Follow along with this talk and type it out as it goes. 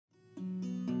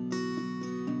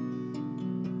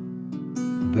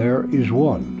There is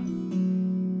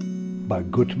One by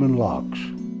Gutman Locks.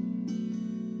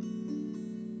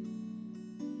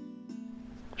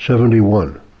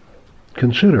 71.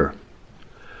 Consider.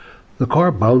 The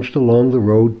car bounced along the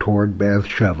road toward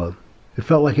Bathsheba. It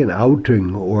felt like an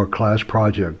outing or a class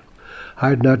project. I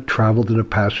had not traveled in a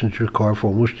passenger car for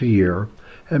almost a year,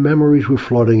 and memories were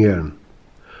flooding in.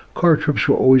 Car trips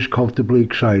were always comfortably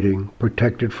exciting,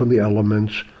 protected from the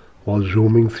elements while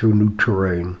zooming through new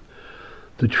terrain.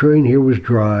 The terrain here was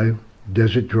dry,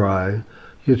 desert dry,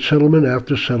 yet settlement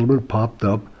after settlement popped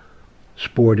up,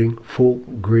 sporting full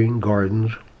green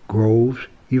gardens, groves,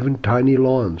 even tiny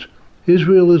lawns.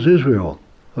 Israel is Israel,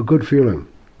 a good feeling.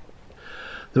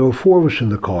 There were 4 of us in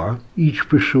the car, each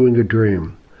pursuing a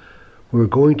dream. We were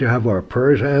going to have our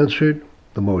prayers answered,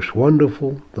 the most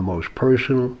wonderful, the most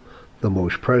personal, the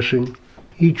most pressing.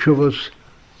 Each of us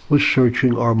was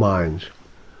searching our minds.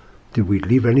 Did we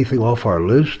leave anything off our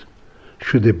list?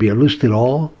 Should there be a list at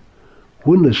all?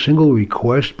 Wouldn't a single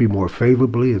request be more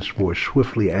favorably and more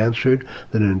swiftly answered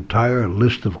than an entire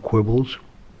list of quibbles?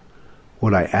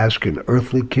 Would I ask an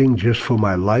earthly king just for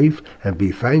my life and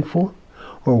be thankful?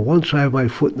 Or once I have my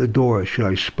foot in the door, should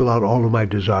I spill out all of my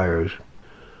desires?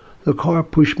 The car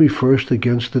pushed me first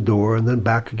against the door and then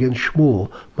back against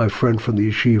Shmuel, my friend from the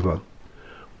yeshiva.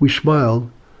 We smiled,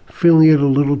 feeling it a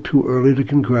little too early to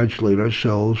congratulate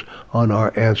ourselves on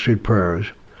our answered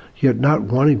prayers, yet not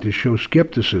wanting to show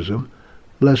skepticism,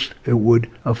 lest it would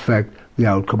affect the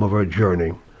outcome of our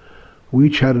journey. We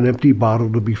each had an empty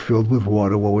bottle to be filled with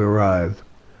water when we arrived.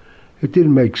 It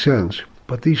didn't make sense,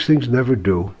 but these things never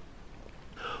do.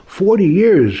 40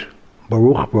 years,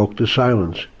 Baruch broke the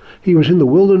silence. He was in the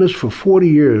wilderness for 40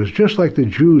 years, just like the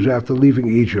Jews after leaving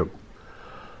Egypt.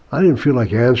 I didn't feel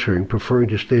like answering, preferring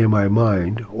to stay in my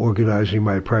mind, organizing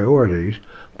my priorities,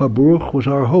 but Baruch was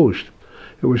our host.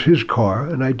 It was his car,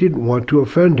 and I didn't want to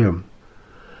offend him.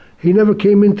 He never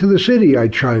came into the city, I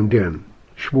chimed in.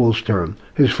 Shmuel's turn.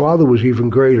 His father was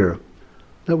even greater.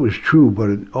 That was true,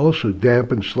 but it also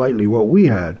dampened slightly what we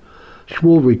had.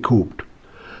 Shmuel recouped.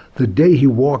 The day he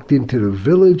walked into the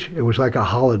village, it was like a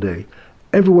holiday.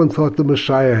 Everyone thought the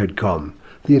Messiah had come.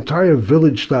 The entire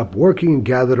village stopped working and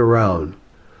gathered around.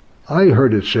 I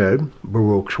heard it said,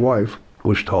 Baruch's wife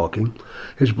was talking,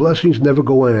 his blessings never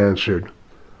go unanswered.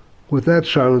 With that,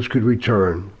 silence could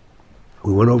return.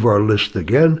 We went over our list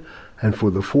again, and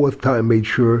for the 4th time made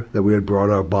sure that we had brought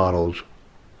our bottles.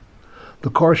 The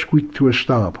car squeaked to a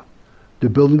stop. The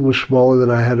building was smaller than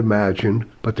I had imagined,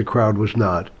 but the crowd was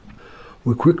not.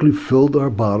 We quickly filled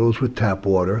our bottles with tap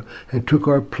water and took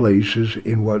our places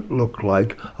in what looked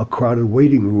like a crowded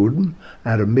waiting room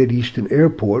at a Mideastern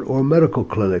airport or medical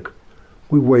clinic.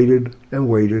 We waited and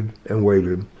waited and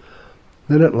waited.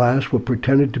 Then at last what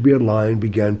pretended to be a line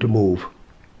began to move.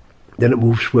 Then it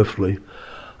moved swiftly.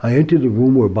 I entered the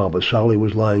room where Baba Sali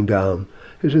was lying down.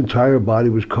 His entire body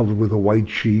was covered with a white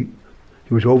sheet.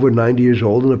 He was over 90 years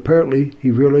old, and apparently he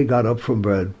really got up from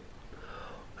bed.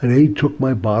 An aide took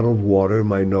my bottle of water and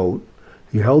my note.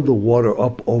 He held the water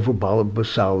up over Baba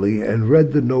Sali and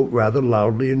read the note rather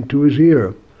loudly into his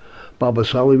ear. Baba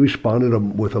Sali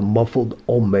responded with a muffled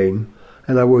Amen,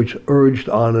 and I was urged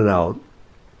on and out.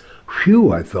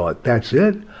 Phew, I thought, that's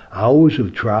it? Hours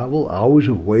of travel, hours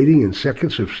of waiting, and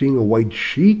seconds of seeing a white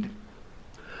sheet?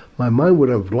 My mind would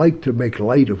have liked to make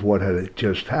light of what had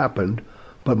just happened,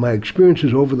 but my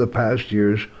experiences over the past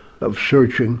years of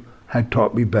searching had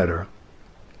taught me better.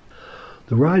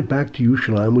 The ride back to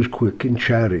Yerushalayim was quick and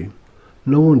chatty.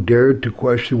 No one dared to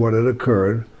question what had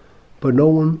occurred, but no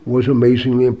one was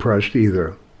amazingly impressed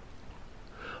either.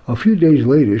 A few days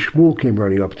later, Shmuel came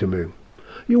running up to me.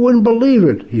 "You wouldn't believe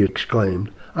it," he exclaimed.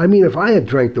 "I mean, if I had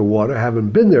drank the water, having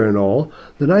been there and all,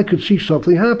 then I could see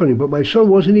something happening, but my son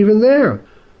wasn't even there."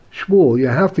 "Shmuel, you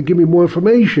have to give me more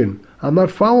information. I'm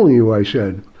not following you," I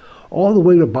said. "All the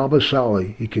way to Baba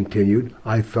Sali," he continued.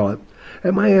 I thought,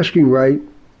 am I asking right?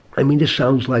 I mean, this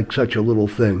sounds like such a little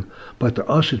thing, but to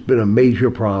us it's been a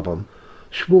major problem.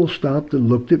 Shmuel stopped and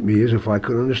looked at me as if I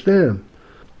could understand.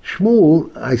 "Shmuel,"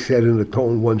 I said in a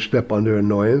tone 1 step under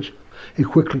annoyance. He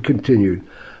quickly continued,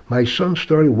 "My son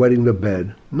started wetting the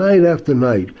bed, night after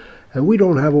night, and we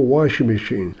don't have a washing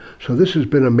machine, so this has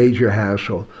been a major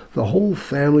hassle. The whole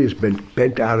family has been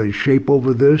bent out of shape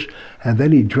over this, and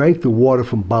then he drank the water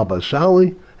from Baba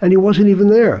Sali, and he wasn't even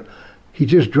there. He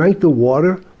just drank the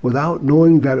water without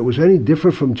knowing that it was any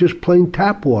different from just plain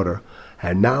tap water,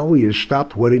 and now he has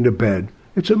stopped wetting the bed.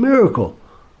 It's a miracle.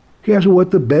 He hasn't wet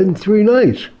the bed in 3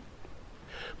 nights.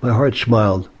 My heart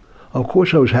smiled. Of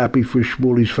course I was happy for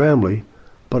Shmuel's family,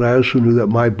 but I also knew that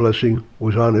my blessing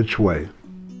was on its way.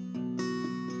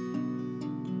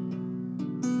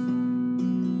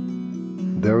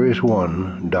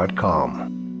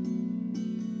 thereisone.com.